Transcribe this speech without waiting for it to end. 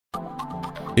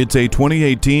It's a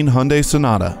 2018 Hyundai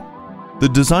Sonata. The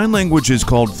design language is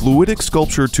called Fluidic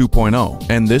Sculpture 2.0,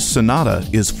 and this Sonata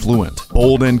is fluent.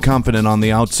 Bold and confident on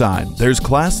the outside, there's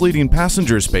class-leading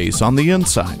passenger space on the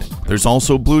inside. There's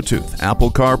also Bluetooth,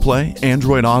 Apple CarPlay,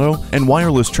 Android Auto, and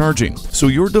wireless charging, so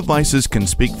your devices can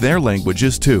speak their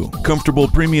languages too. Comfortable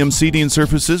premium seating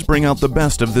surfaces bring out the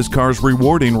best of this car's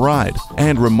rewarding ride,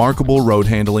 and remarkable road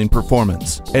handling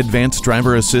performance. Advanced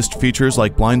driver assist features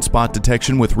like blind spot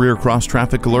detection with rear cross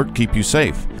traffic alert keep you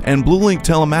safe, and BlueLink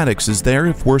telematics is there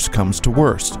if worst comes to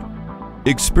worst.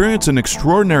 Experience an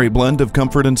extraordinary blend of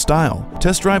comfort and style.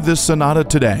 Test drive this Sonata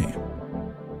today.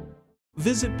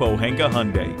 Visit Pohanka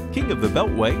Hyundai, King of the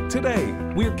Beltway, today.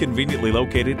 We're conveniently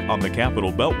located on the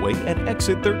Capitol Beltway at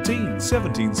Exit 13,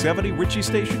 1770 Ritchie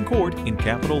Station Court in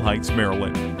Capitol Heights,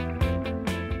 Maryland.